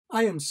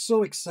I am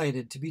so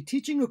excited to be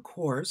teaching a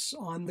course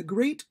on the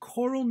great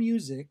choral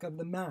music of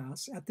the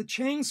Mass at the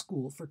Chang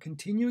School for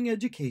Continuing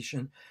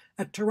Education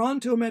at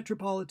Toronto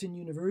Metropolitan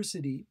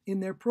University in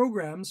their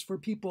programs for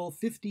people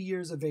 50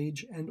 years of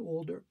age and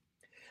older.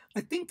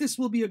 I think this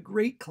will be a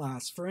great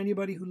class for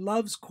anybody who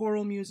loves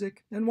choral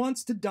music and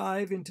wants to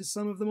dive into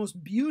some of the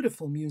most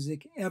beautiful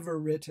music ever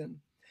written.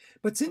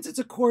 But since it's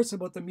a course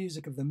about the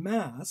music of the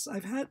Mass,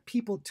 I've had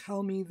people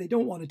tell me they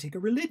don't want to take a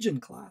religion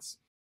class.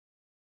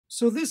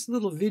 So this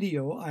little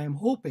video, I am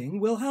hoping,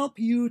 will help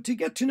you to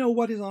get to know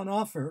what is on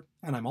offer,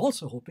 and I'm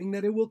also hoping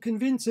that it will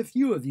convince a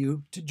few of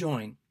you to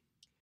join.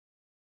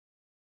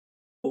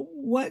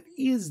 What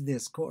is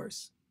this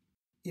course?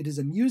 It is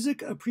a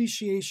music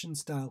appreciation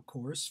style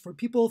course for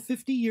people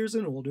 50 years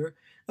and older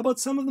about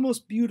some of the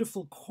most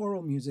beautiful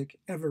choral music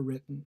ever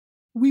written.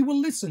 We will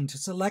listen to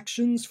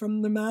selections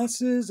from the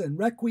masses and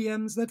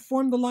requiems that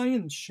form the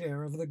lion's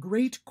share of the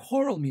great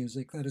choral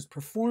music that is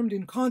performed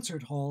in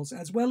concert halls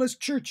as well as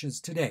churches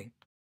today.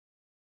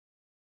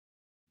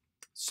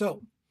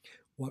 So,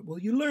 what will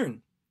you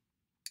learn?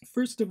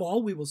 First of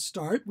all, we will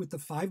start with the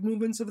 5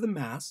 movements of the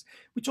Mass,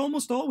 which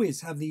almost always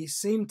have the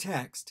same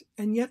text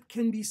and yet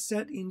can be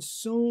set in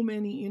so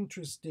many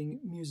interesting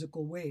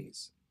musical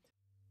ways.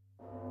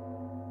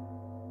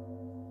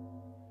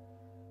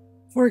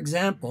 For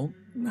example,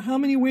 how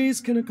many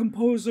ways can a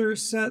composer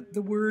set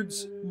the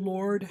words,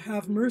 "Lord,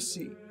 have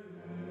mercy"?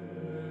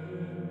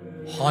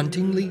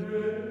 Hauntingly,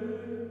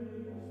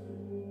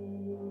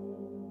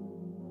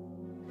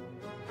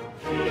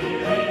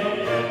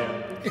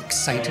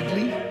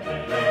 excitedly,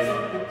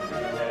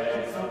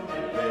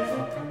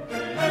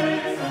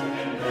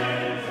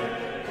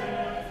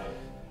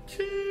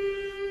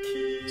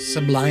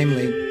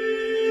 sublimely,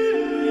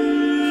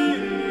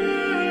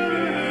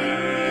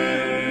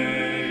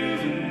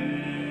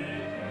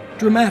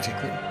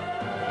 dramatically.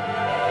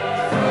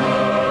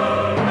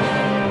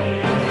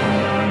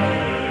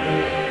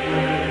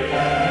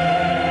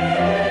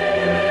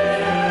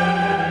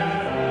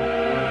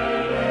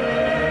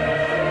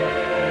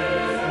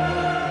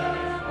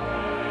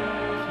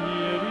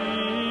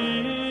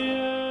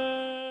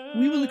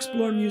 We will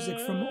explore music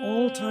from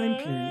all time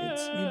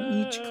periods in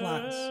each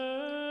class.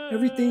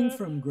 Everything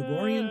from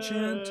Gregorian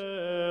chant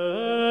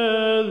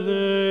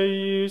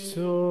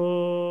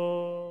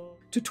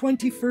to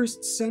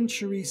 21st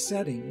century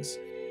settings.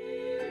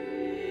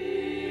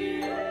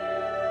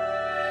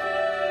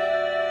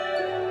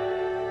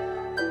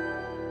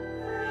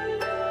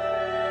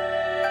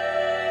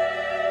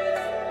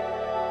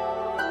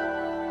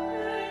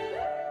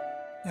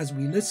 As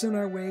we listen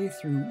our way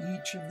through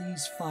each of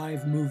these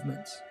 5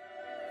 movements.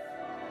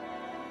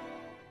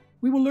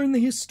 We will learn the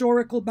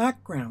historical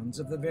backgrounds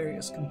of the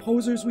various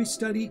composers we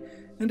study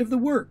and of the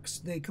works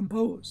they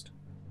composed.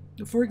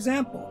 For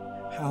example,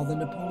 how the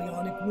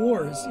Napoleonic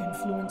Wars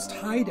influenced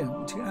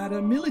Haydn to add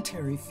a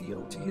military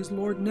feel to his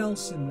Lord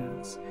Nelson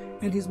Mass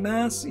and his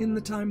Mass in the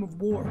time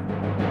of war.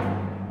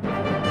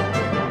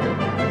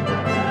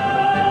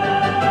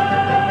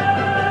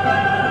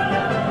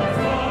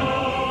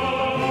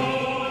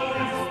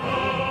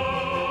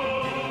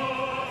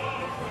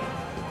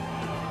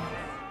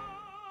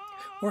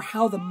 Or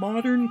how the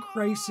modern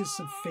crisis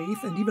of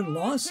faith and even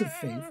loss of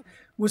faith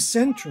was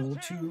central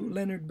to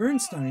Leonard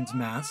Bernstein's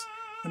Mass,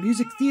 a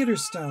music theater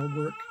style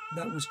work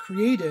that was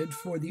created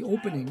for the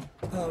opening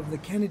of the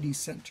Kennedy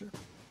Center.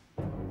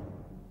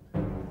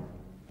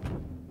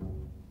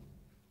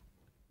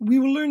 We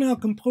will learn how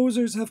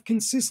composers have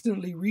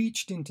consistently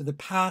reached into the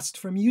past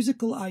for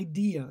musical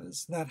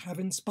ideas that have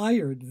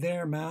inspired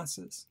their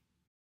masses.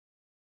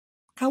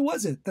 How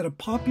was it that a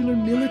popular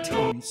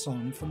military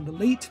song from the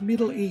late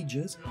Middle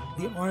Ages,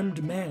 The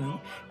Armed Man,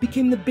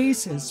 became the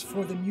basis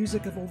for the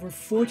music of over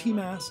 40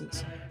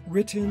 masses,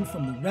 written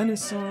from the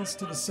Renaissance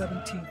to the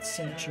 17th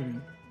century?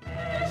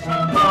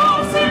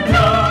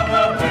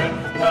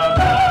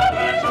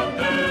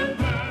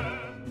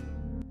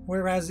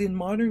 Whereas in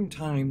modern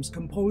times,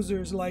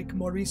 composers like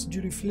Maurice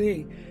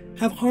Duruflé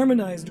have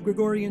harmonized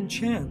Gregorian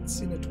chants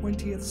in a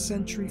 20th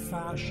century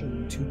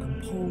fashion to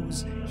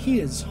compose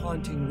his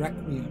haunting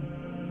requiem.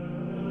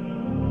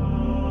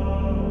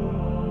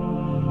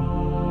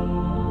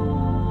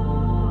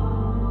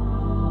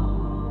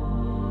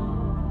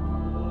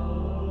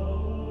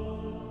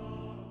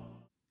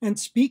 And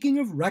speaking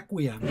of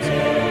requiems,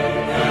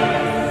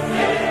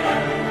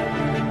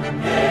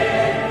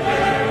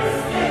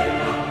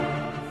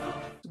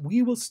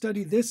 we will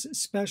study this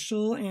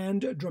special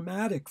and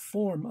dramatic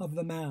form of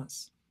the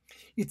Mass.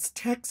 Its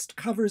text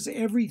covers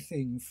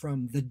everything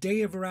from the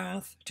Day of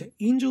Wrath to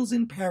Angels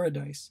in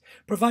Paradise,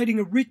 providing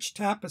a rich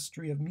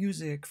tapestry of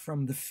music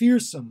from the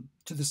fearsome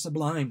to the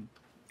sublime.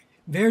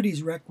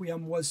 Verdi's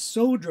Requiem was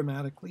so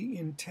dramatically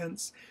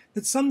intense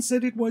that some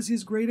said it was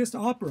his greatest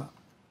opera.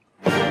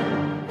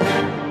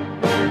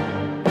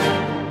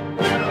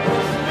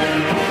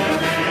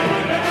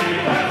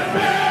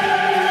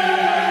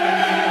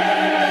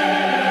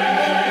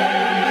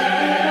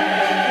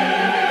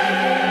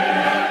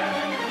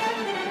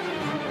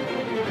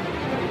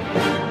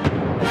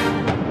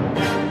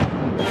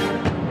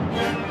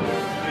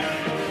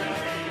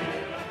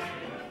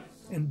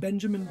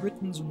 Benjamin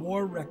Britten's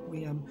War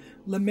Requiem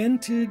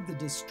lamented the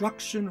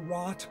destruction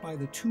wrought by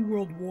the two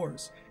world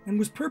wars and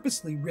was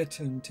purposely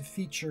written to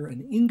feature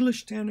an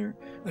English tenor,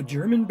 a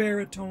German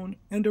baritone,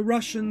 and a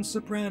Russian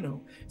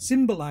soprano,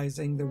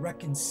 symbolizing the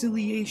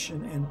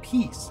reconciliation and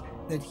peace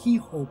that he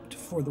hoped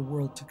for the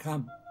world to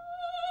come.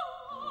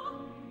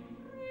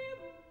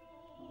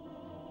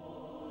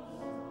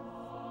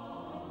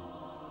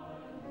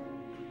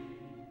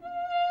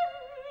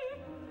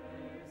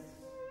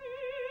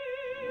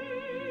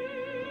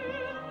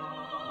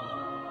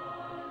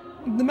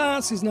 The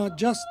Mass is not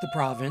just the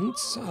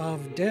province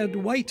of dead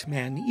white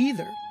men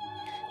either.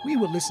 We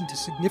will listen to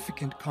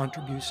significant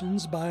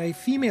contributions by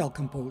female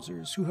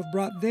composers who have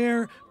brought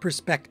their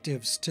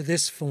perspectives to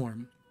this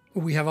form.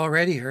 We have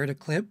already heard a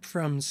clip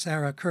from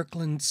Sarah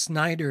Kirkland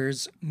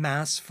Snyder's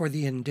Mass for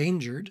the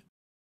Endangered.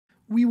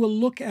 We will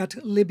look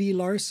at Libby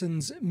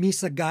Larson's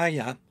Missa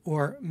Gaia,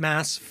 or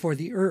Mass for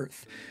the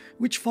Earth,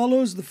 which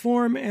follows the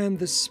form and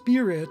the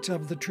spirit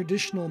of the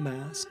traditional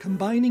Mass,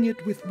 combining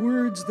it with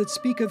words that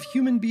speak of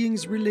human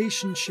beings'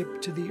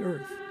 relationship to the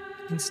earth.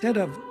 Instead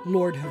of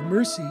Lord have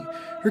mercy,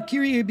 her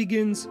Kyrie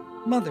begins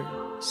Mother,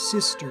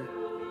 Sister,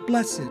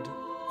 Blessed,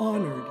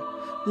 Honored,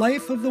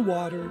 Life of the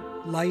water,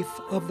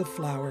 Life of the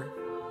flower,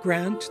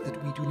 grant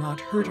that we do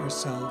not hurt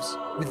ourselves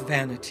with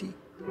vanity.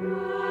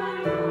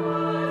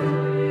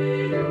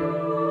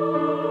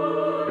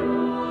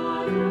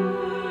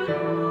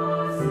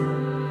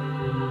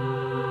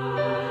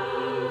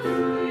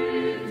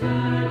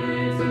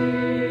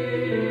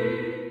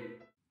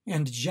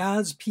 And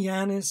jazz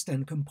pianist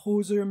and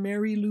composer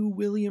Mary Lou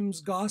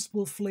Williams'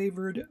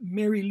 gospel-flavored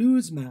Mary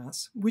Lou's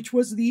Mass, which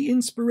was the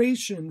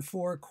inspiration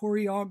for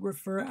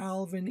choreographer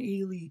Alvin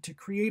Ailey to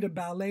create a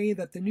ballet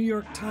that the New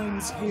York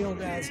Times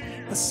hailed as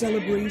a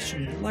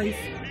celebration of life,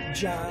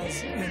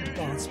 jazz, and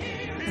gospel,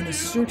 an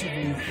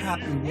assertively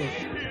happy work.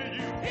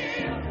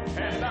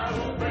 And I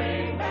will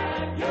bring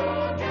back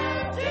your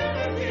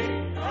captivity.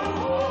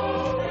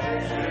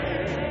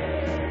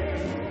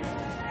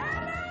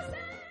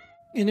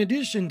 In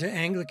addition to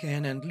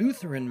Anglican and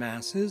Lutheran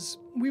Masses,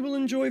 we will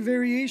enjoy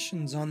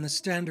variations on the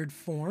standard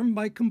form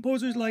by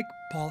composers like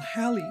Paul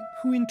Halley,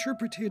 who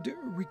interpreted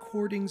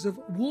recordings of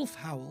wolf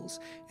howls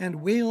and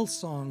whale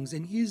songs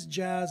in his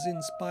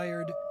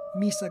jazz-inspired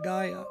Missa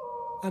Gaia,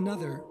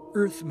 another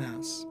Earth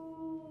Mass.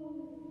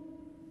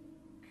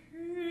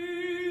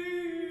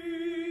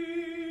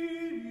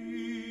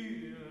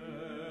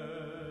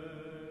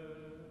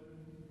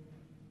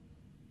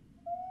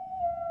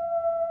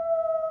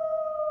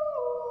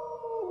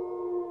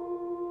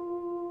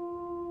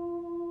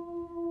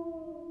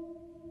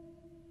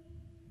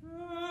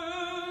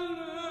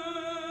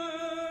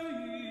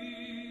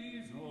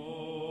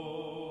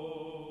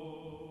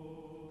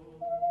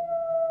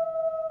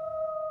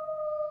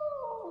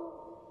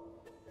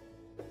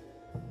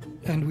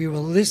 And we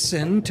will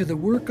listen to the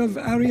work of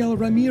Ariel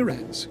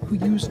Ramirez, who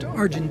used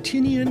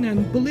Argentinian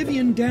and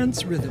Bolivian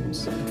dance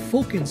rhythms and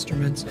folk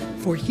instruments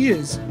for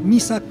his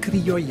Missa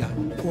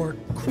Criolla, or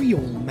Creole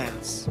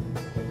Mass.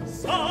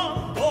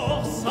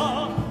 Santo,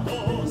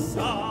 Santo,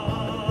 Santo.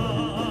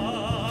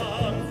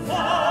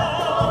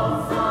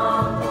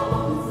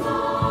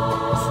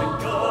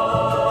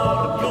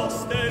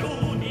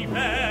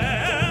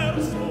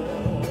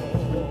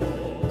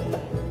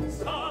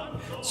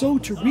 So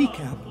to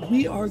recap,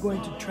 we are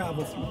going to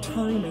travel through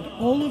time and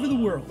all over the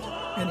world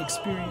and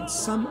experience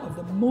some of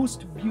the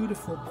most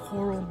beautiful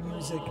choral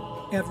music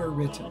ever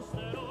written.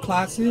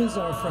 Classes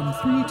are from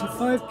 3 to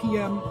 5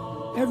 p.m.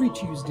 every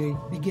Tuesday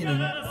beginning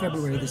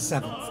February the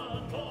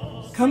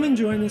 7th. Come and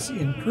join us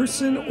in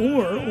person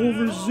or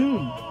over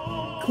Zoom.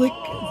 Click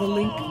the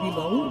link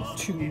below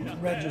to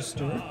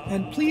register,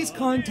 and please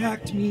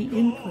contact me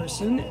in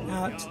person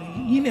at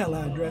the email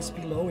address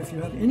below if you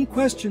have any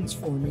questions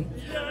for me,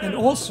 and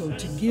also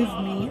to give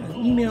me an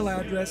email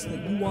address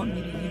that you want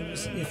me to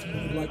use if you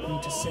would like me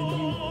to send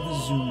you the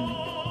Zoom link.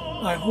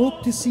 I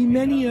hope to see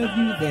many of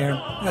you there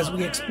as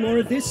we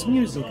explore this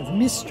music of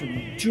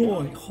mystery,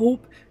 joy,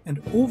 hope,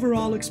 and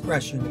overall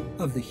expression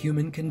of the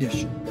human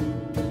condition.